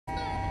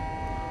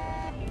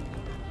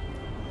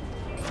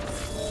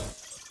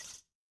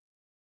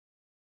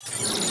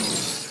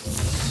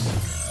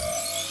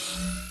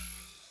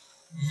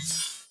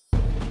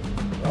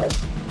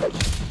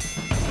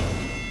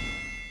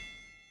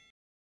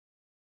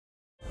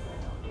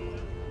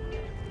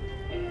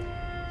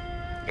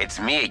It's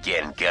me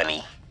again,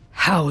 Gunny.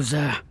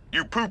 Hauser.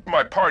 You pooped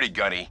my party,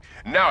 Gunny.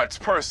 Now it's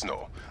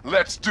personal.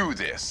 Let's do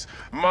this.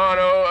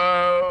 Mano.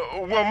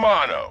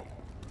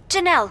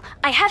 Janelle,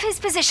 I have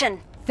his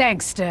position.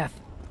 Thanks, Steph.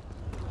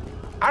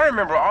 I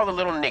remember all the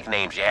little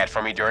nicknames you had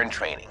for me during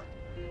training.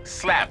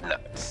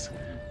 Slapnuts,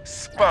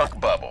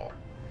 Spunk Bubble,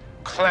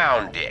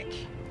 Clown Dick.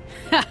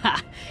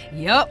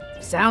 Yup,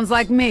 sounds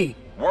like me.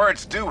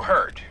 Words do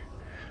hurt.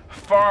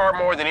 Far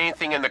more than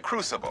anything in the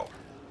Crucible.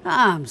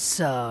 I'm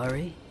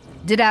sorry.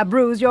 Did I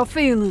bruise your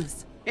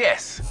feelings?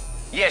 Yes.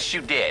 Yes,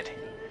 you did.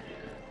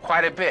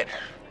 Quite a bit,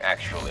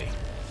 actually.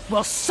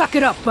 Well, suck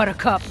it up,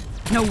 Buttercup.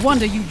 No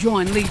wonder you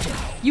joined Legion.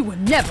 You were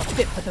never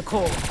fit for the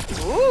Corps.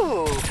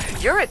 Ooh,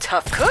 you're a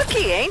tough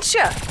cookie, ain't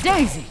ya?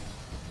 Daisy,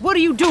 what are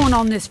you doing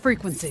on this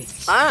frequency?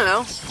 I don't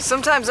know.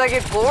 Sometimes I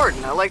get bored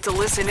and I like to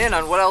listen in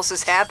on what else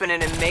is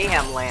happening in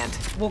Mayhem land.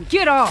 Well,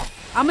 get off.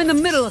 I'm in the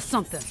middle of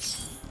something.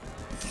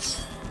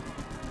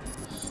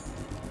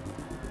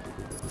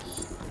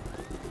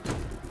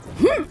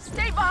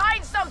 Stay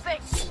behind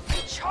something!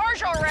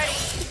 Charge already!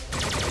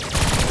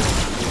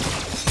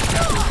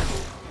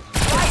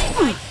 Right in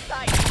my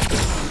sight!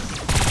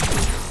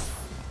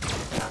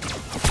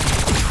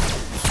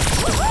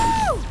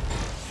 Woohoo!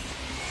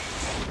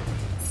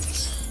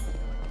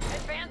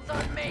 Advance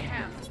on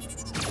Mayhem!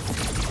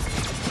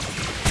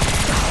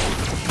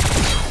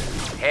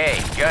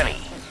 Hey,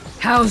 Gunny.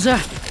 Hauser,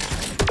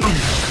 I'm gonna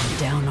come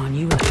down on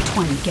you like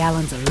 20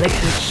 gallons of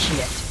liquid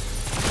shit.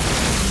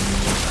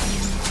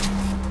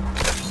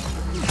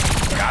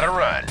 Gotta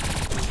run.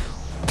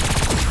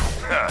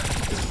 Huh.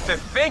 To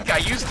think I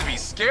used to be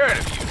scared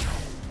of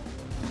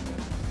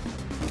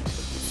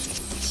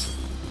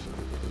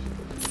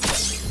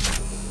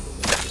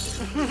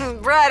you.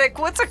 Braddock,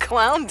 what's a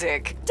clown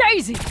dick?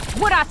 Daisy,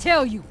 what'd I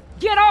tell you?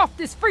 Get off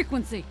this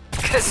frequency.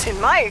 Because in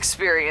my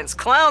experience,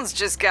 clowns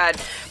just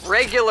got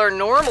regular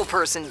normal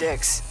person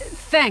dicks.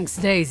 Thanks,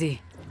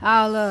 Daisy.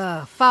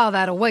 I'll, file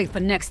that away for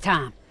next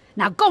time.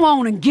 Now go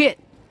on and get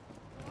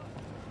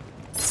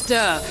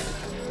stuff.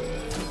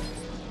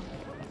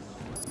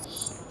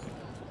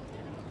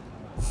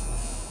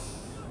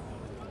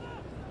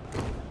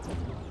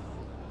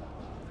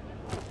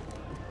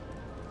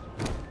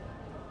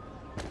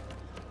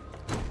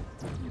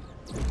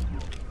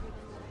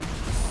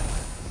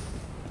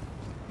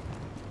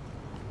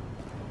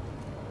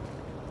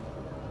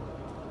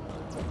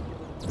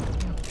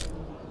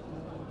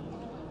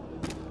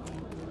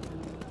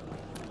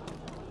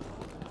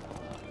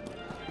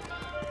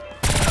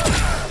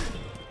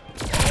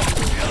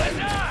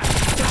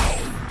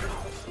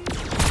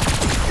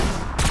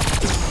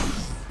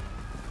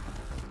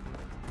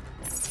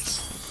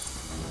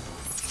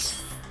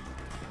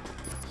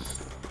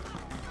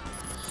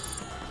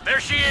 There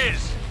she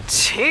is!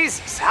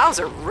 Jesus,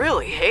 Hauser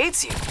really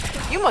hates you.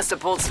 You must have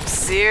pulled some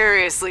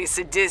seriously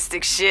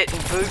sadistic shit in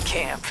boot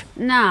camp.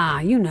 Nah,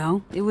 you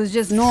know, it was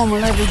just normal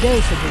everyday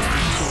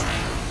sadistic shit.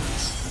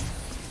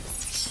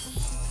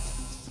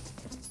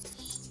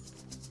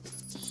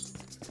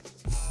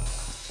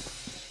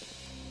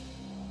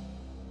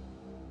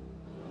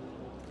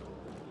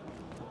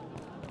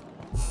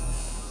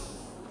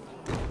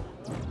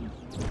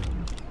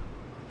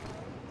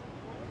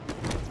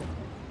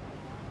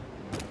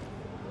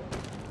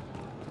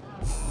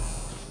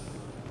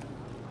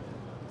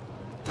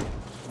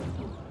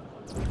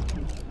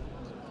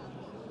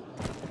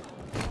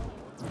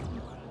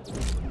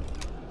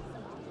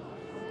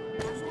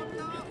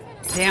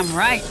 Damn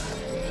right.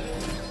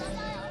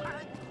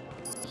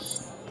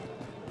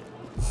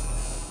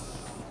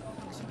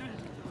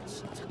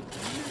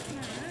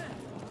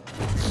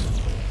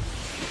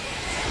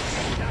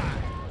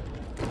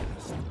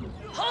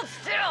 Hold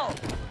still!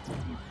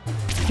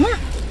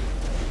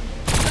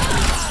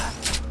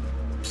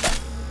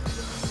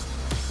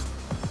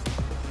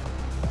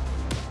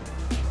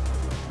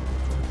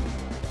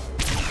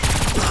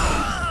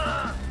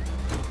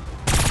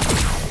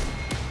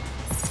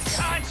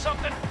 Find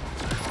something!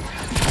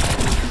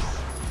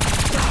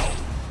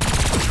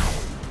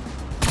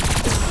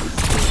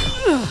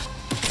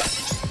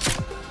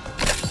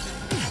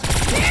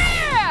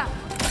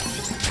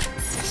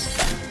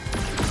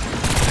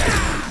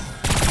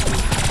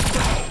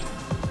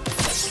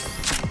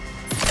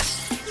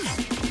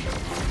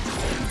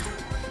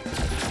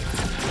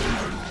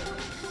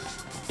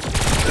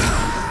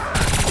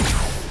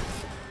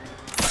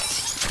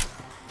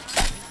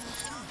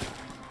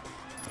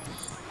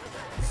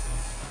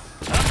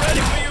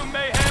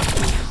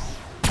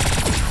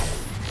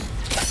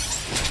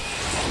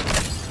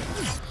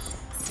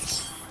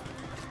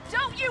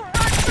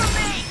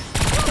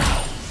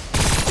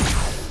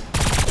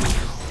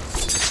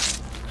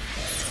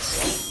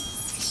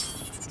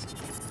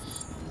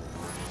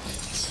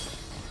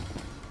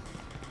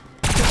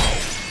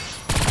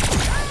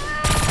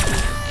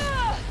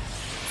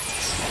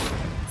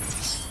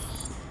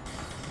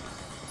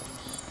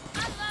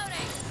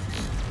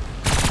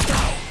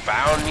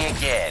 Found me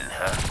again,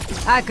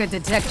 huh? I could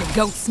detect a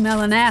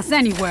goat-smelling ass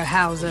anywhere,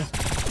 Hauser.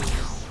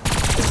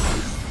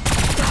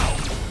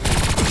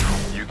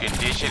 You can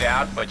dish it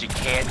out, but you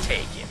can't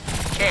take it.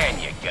 Can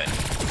you,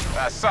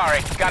 Gunny? Sorry,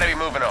 gotta be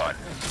moving on.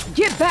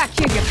 Get back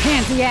here, you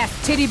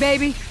pansy-ass titty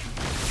baby!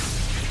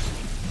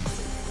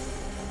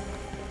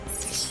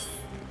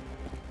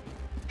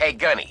 Hey,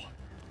 Gunny.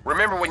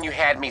 Remember when you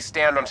had me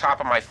stand on top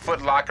of my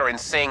footlocker and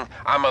sing,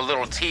 "I'm a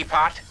little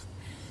teapot"?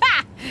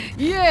 Ha!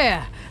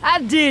 Yeah,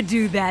 I did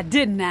do that,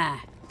 didn't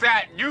I?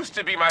 That used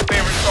to be my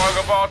favorite song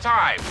of all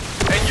time,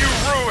 and you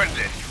ruined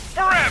it.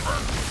 Forever!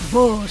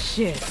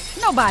 Bullshit.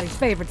 Nobody's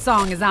favorite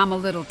song is "I'm a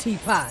Little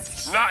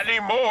Teapot." Not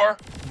anymore.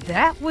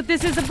 That what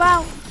this is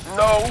about?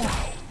 No.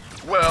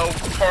 Well,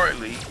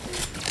 partly.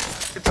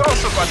 It's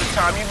also about the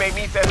time you made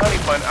me eat that honey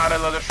bun out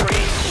of the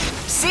tree.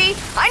 See?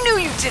 I knew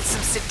you did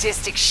some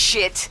sadistic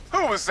shit.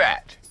 Who was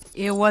that?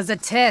 It was a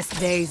test,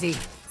 Daisy.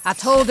 I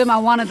told him I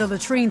wanted the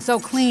latrine so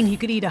clean he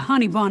could eat a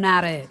honey bun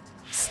out of it.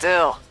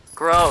 Still,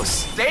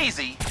 gross.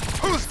 Daisy?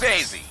 Who's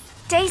Daisy?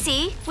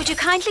 Daisy, would you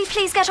kindly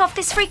please get off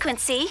this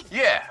frequency?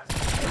 Yeah.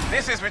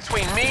 This is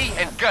between me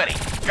and Gunny.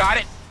 Got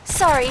it?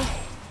 Sorry.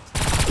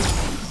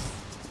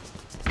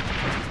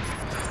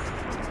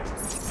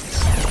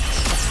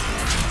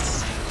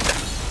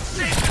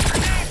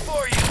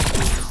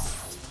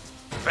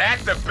 That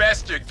the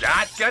best you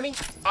got, Gunny?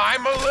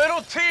 I'm a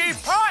little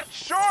teapot,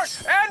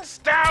 short and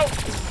stout.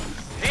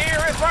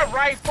 Here is my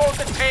rifle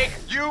to take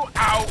you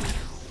out.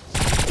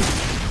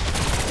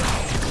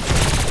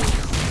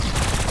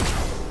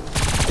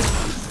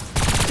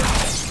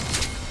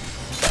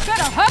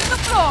 Better hug the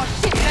floor,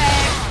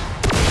 shitbag!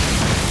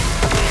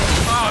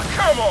 Oh,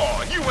 come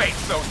on. You ain't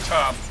so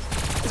tough.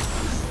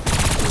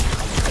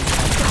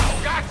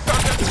 Got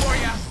something for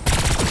you.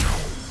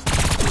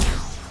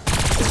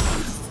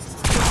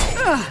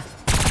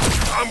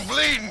 I'm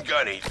bleeding,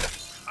 Gunny.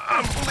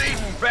 I'm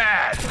bleeding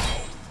bad.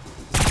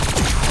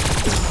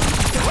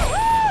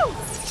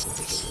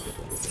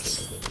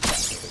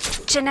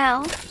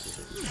 Janelle,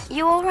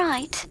 you all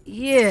right?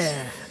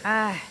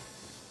 Yeah,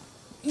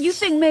 You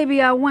think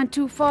maybe I went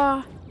too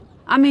far?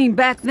 I mean,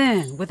 back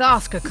then, with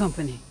Oscar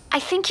Company. I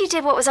think you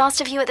did what was asked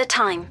of you at the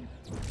time.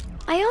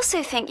 I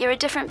also think you're a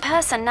different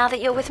person now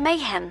that you're with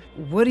Mayhem.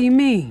 What do you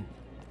mean?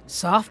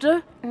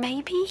 Softer?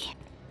 Maybe?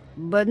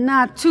 But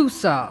not too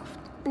soft.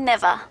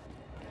 Never.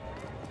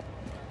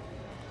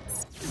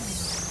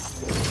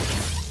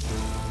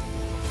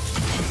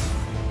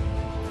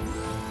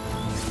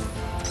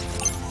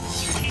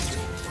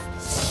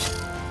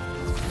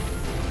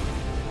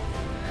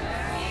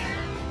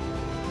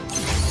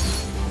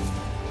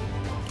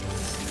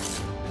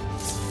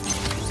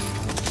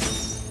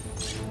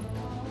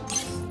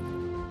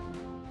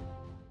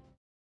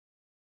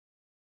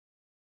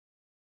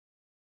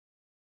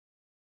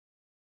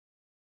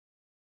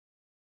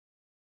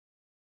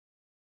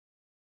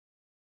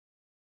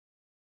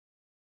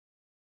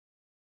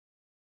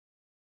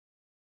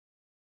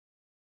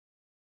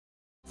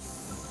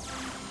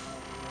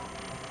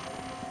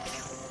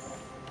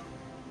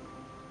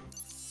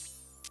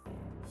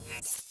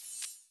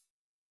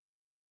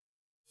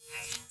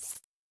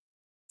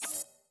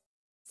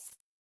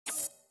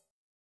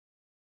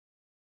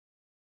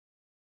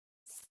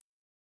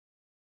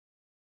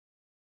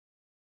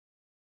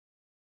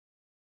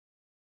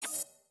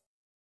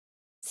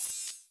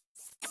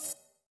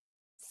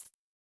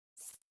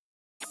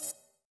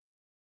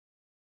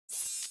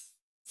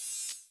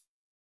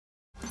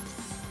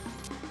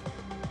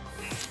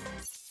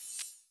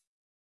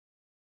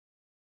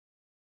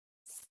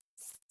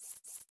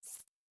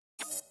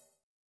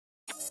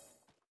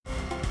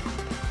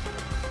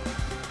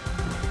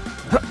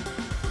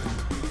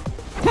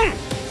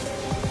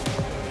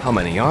 How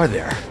many are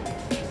there?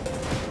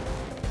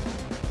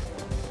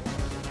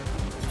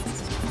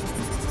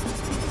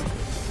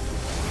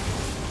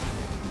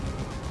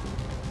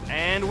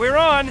 And we're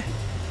on.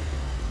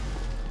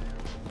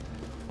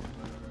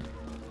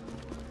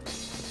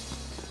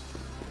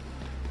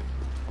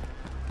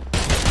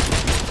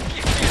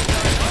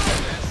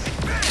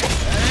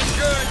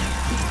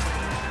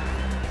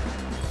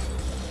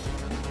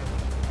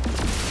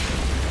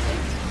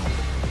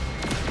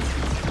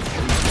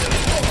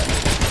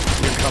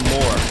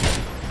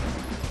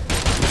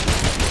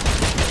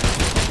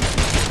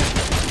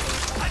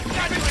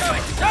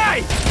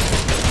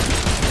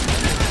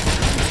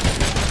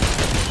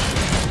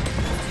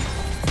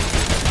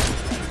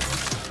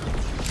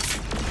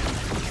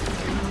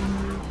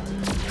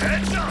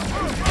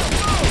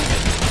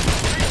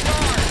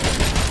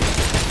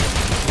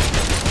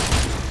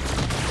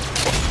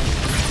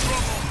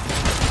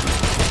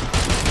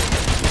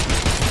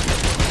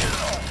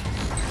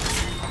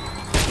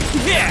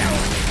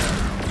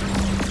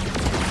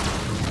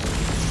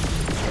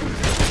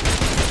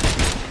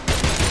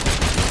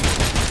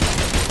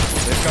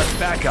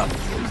 Backup.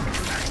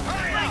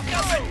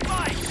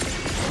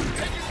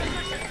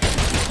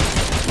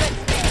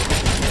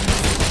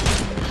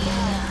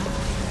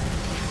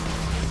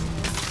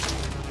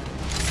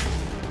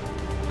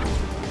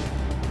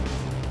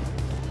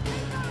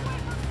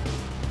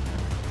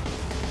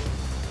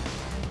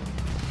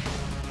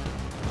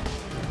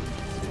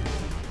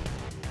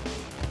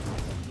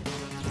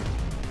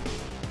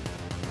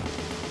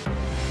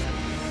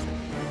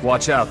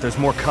 Watch out, there's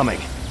more coming.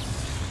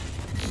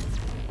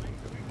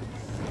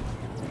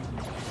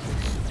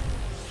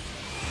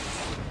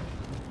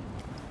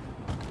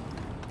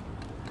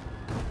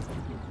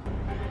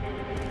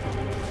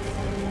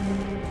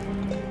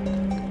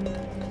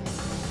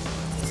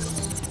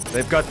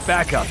 They've got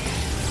backup.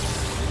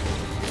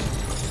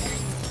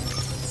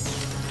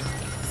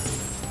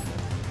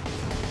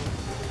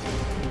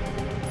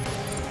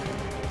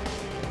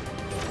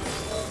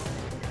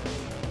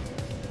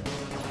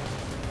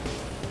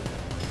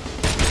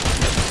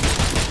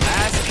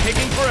 Ass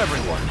kicking for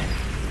everyone.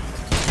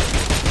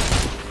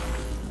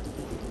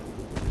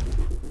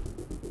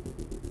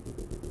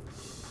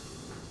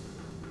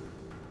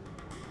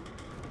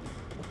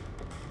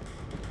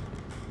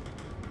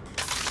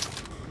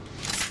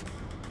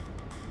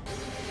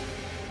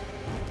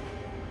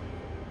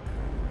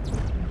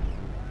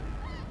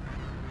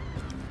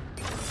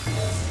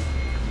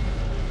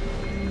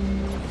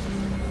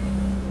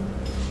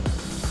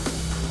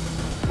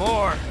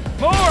 More!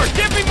 More!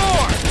 Give me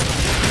more!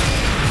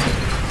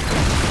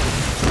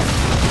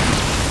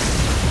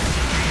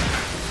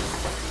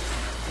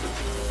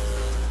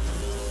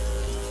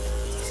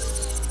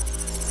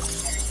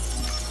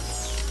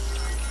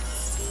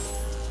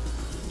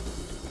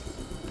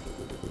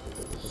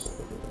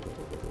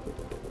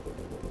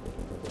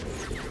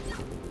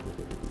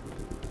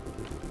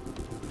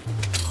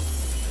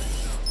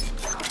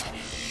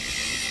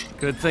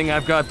 Good thing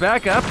I've got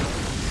backup.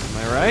 Am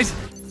I right?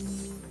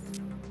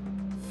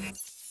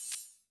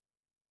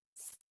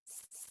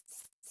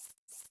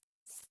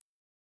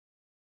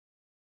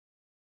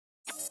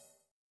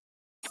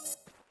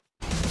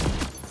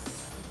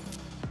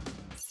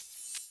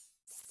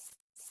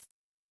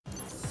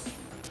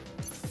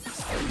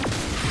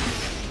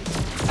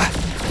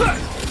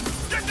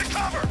 Get to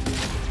cover!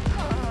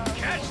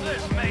 Catch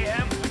this,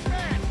 Mayhem!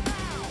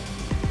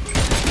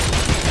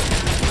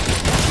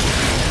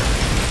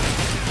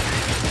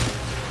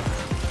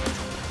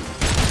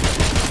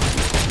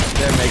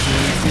 They're making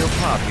me feel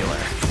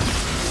popular.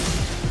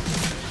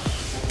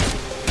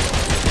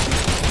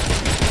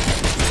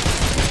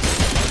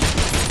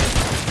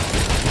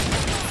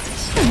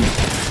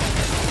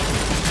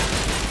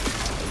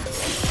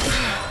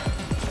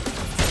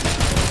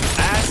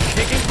 Ass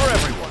kicking for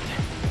everyone.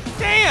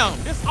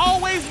 Damn! There's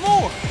always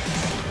more!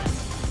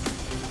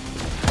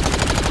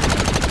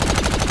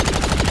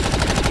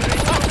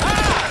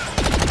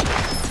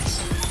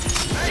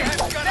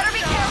 Better be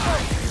careful!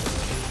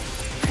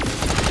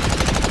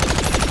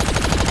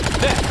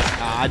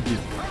 I do.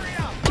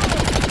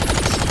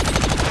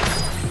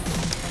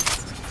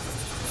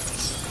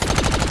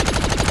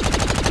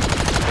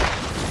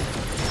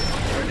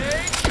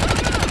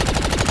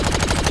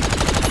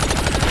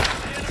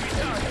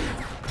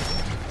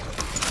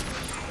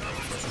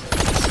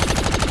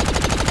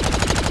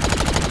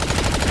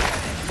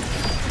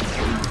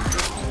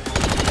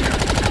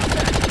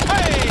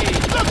 Hey!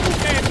 Look who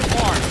came to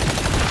party!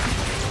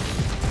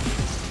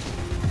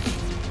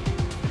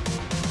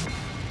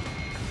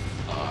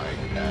 I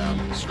am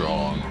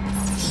strong.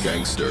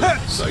 Gangster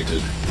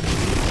sighted.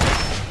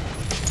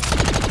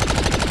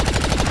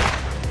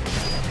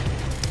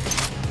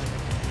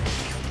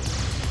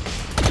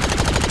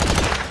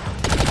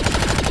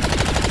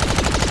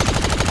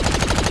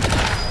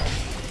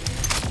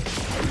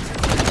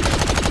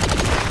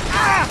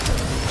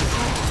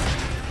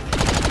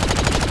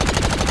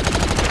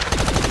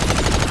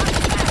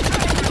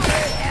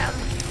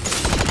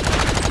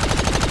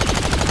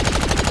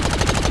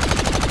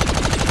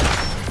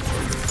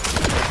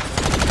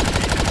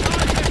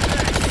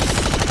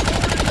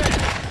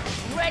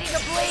 Ready to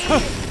bleed?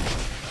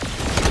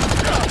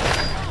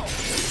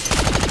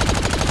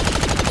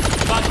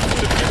 Thought you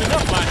would have given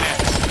up by now.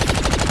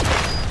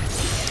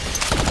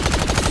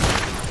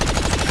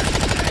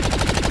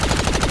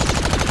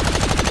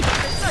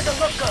 It's not to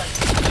look good.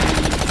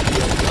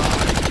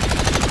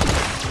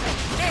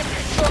 This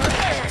is your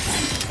end.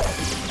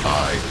 I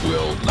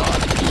will not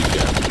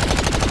weaken.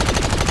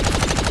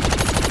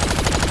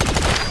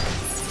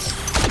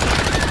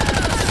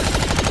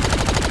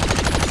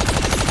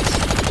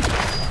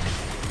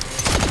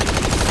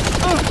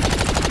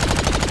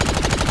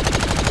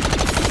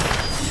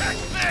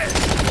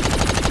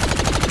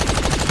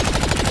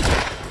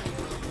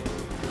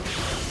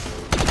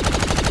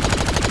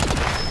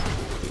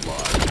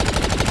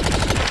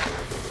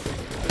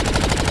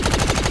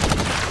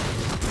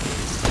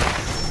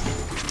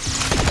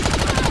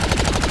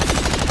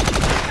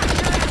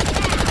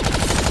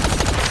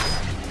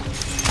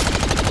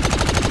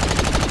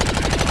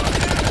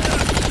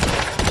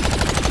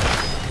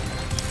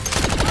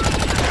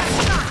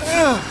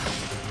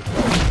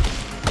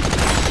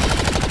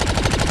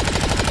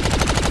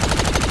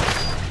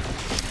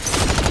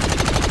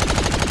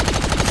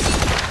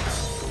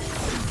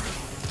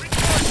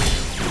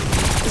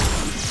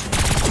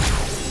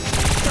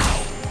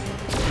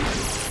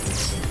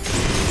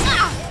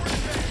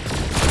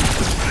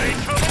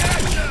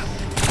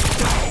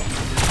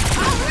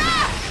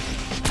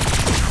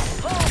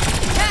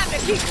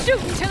 Keep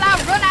shooting till I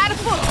run out of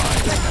bullets.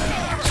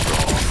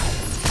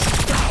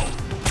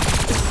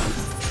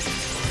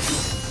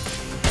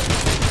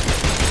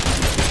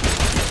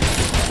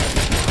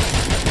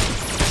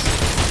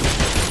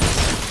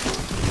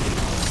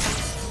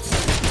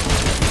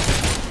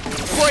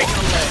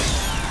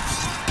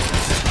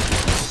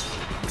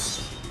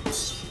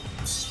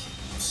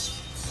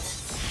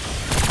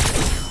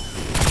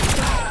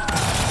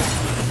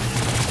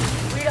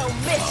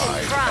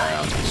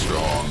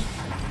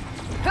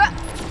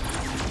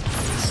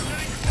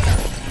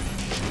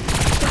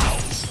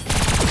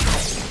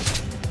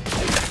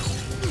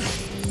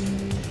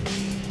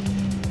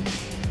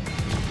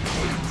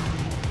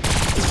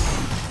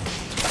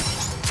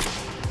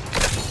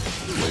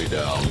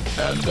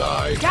 and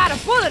die. Got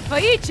a bullet for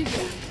each of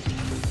you.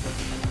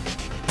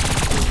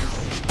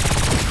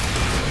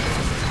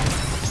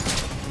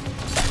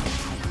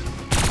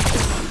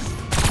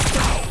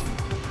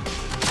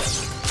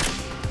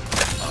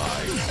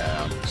 I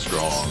am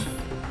strong.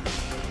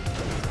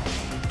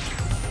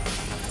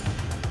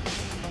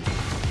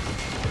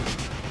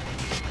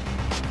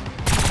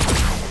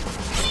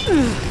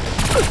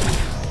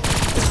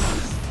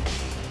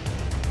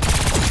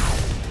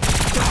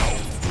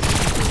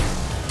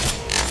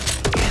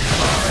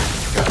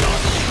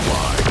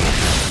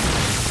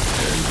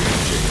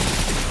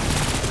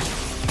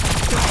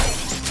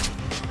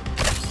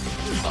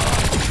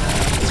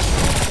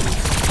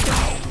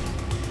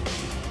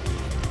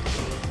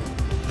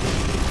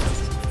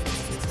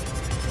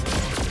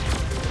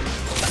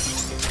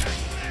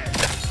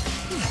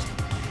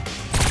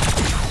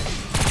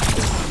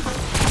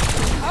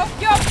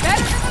 Hope you're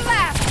better than the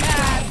last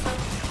guy.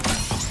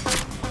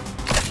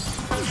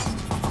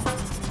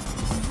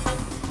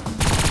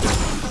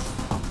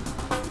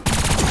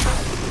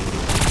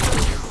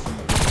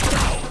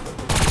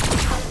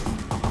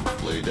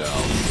 Lay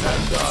down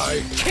and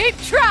die. Keep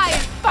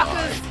trying,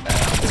 fuckers. I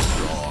am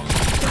strong.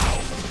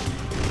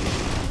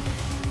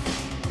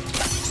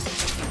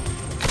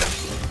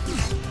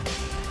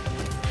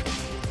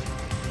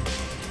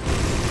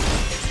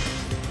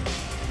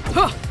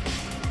 Huh.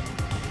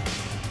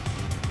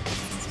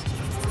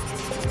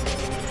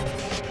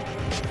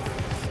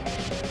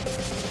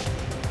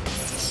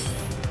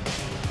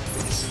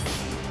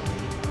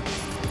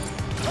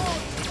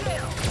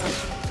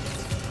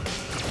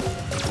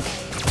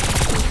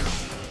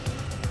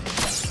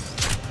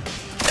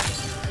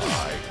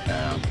 I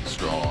am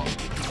strong.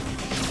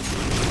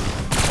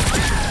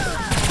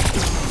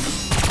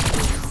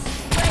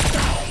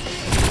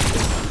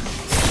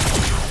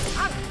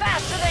 I'm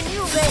faster than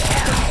you,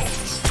 Mayhem.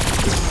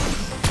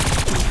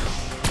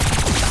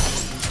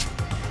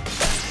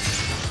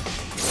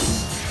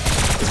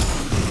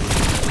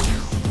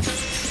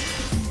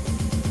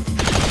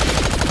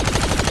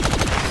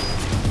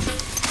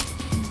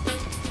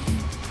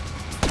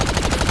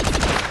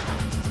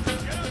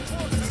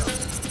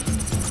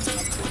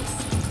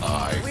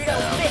 I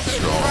am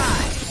strong.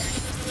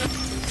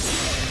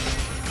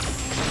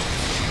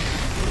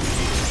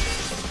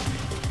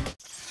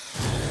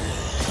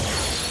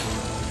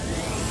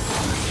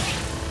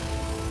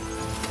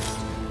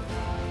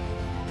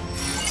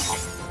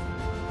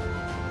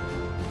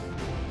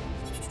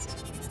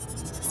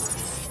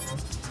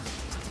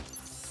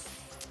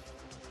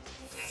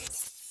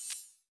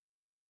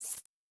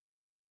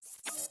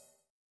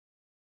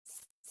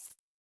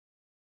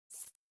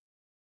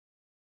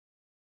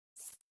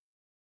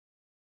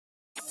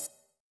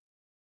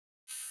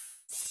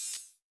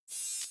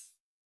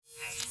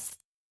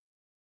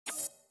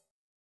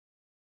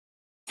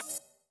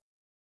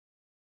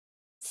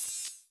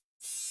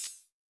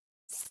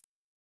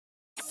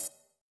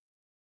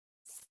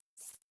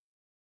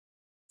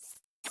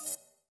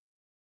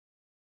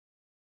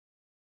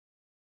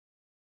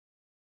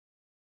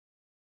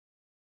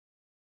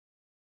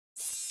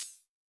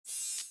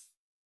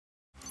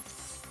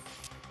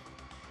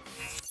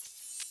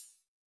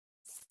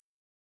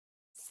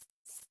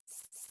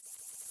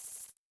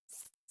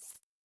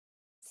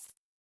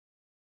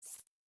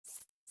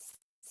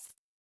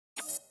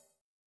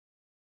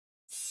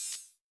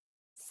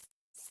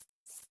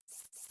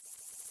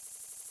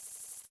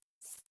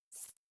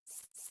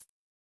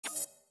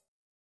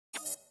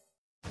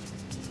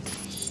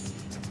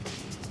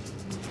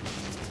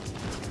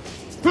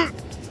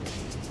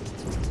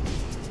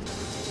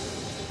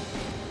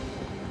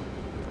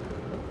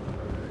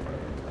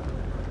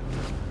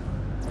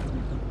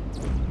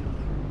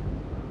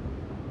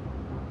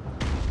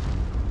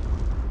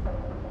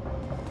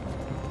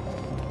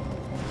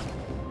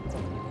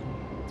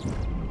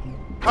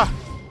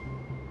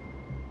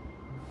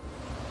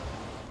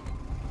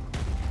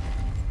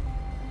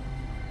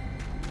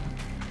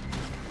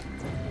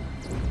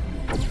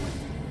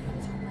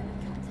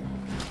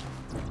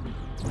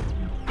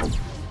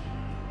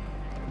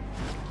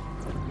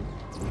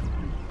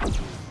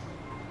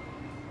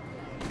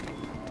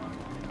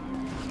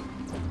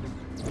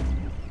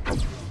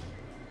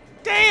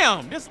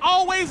 Damn, there's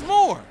always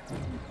more.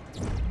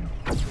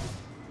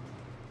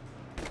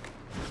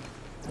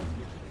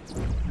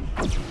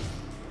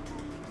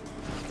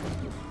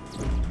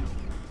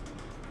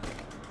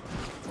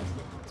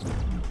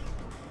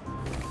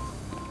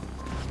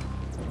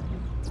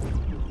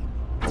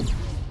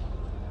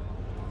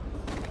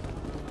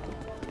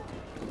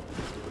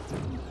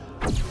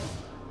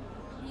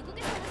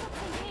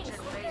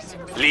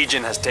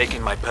 Legion has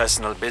taken my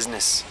personal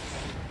business.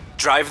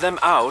 Drive them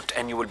out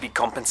and you will be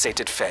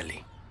compensated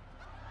fairly.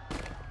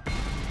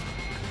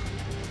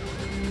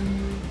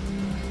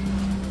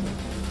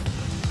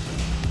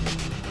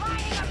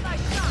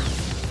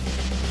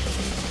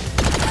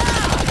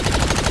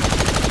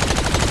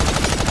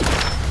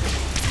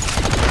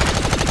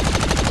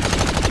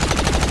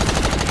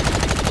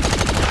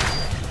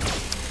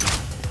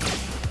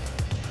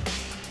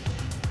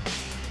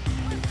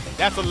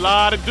 That's a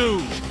lot of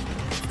dudes.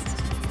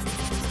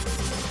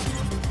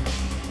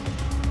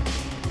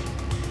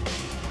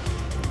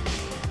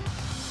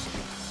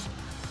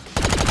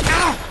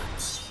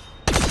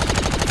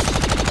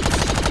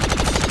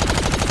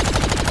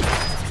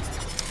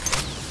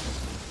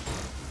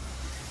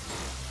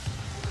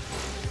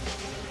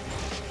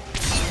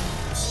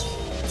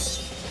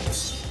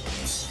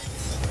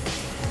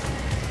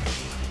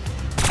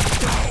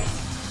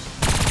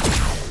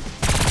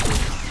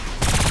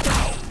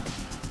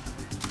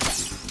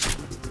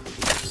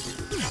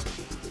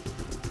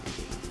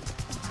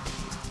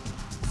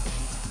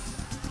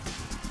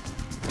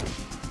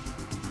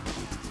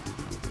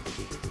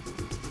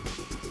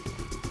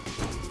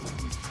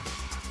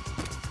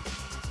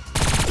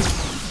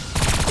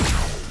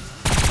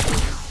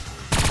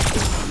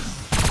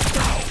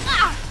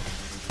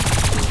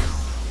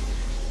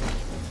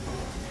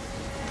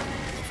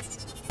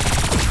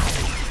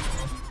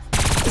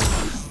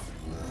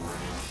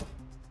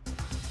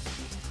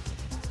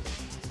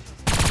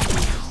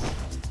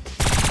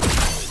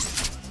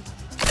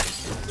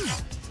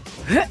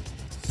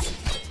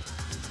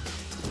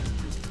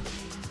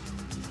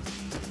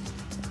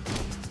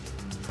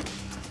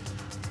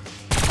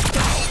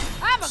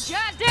 I'm a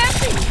goddamn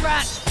beast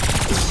rat!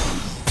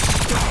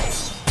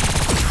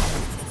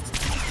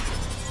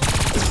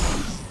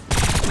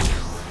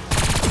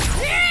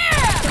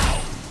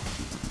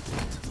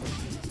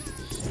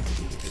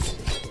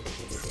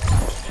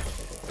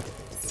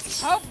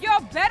 Hope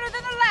you're better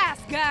than the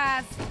last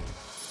guys.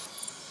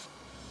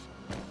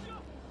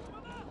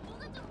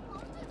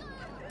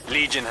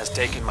 Legion has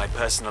taken my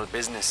personal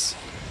business.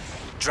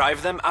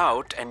 Drive them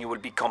out and you will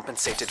be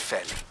compensated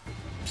fairly.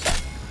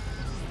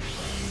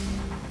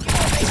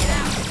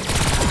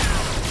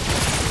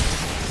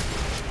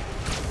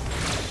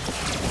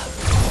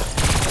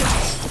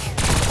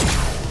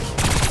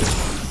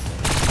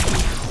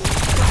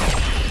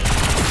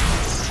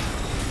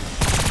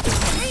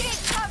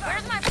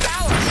 Where's my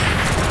power?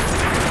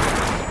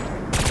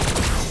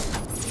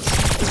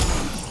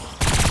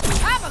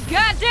 I'm a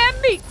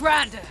goddamn meat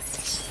grinder.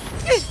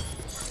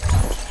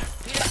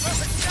 Need a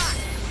perfect shot.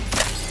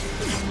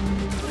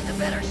 Who's a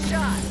better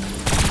shot?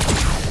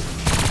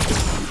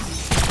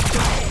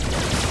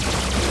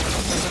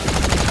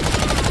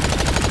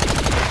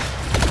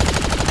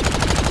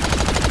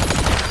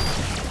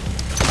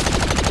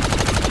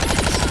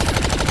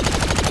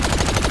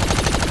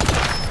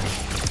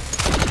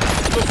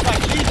 Looks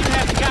like Legion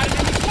hasn't gotten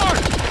any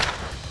smarter.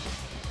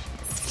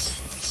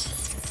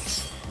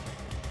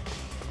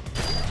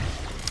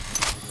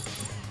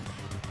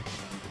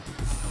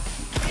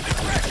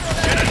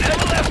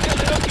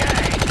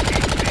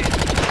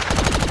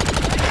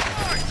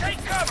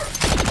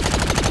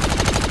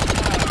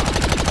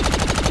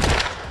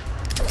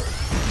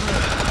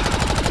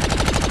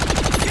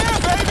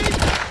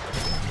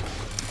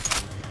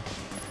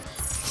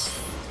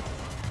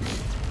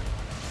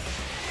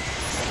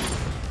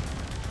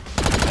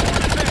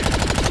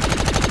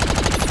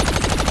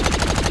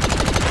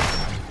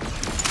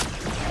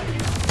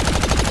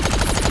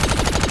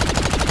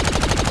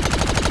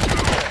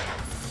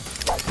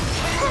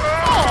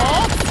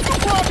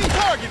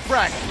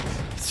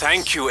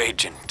 Thank you,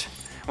 Agent.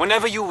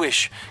 Whenever you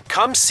wish,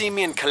 come see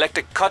me and collect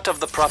a cut of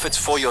the profits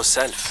for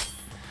yourself.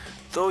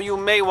 Though you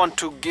may want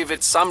to give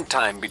it some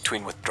time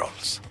between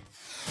withdrawals.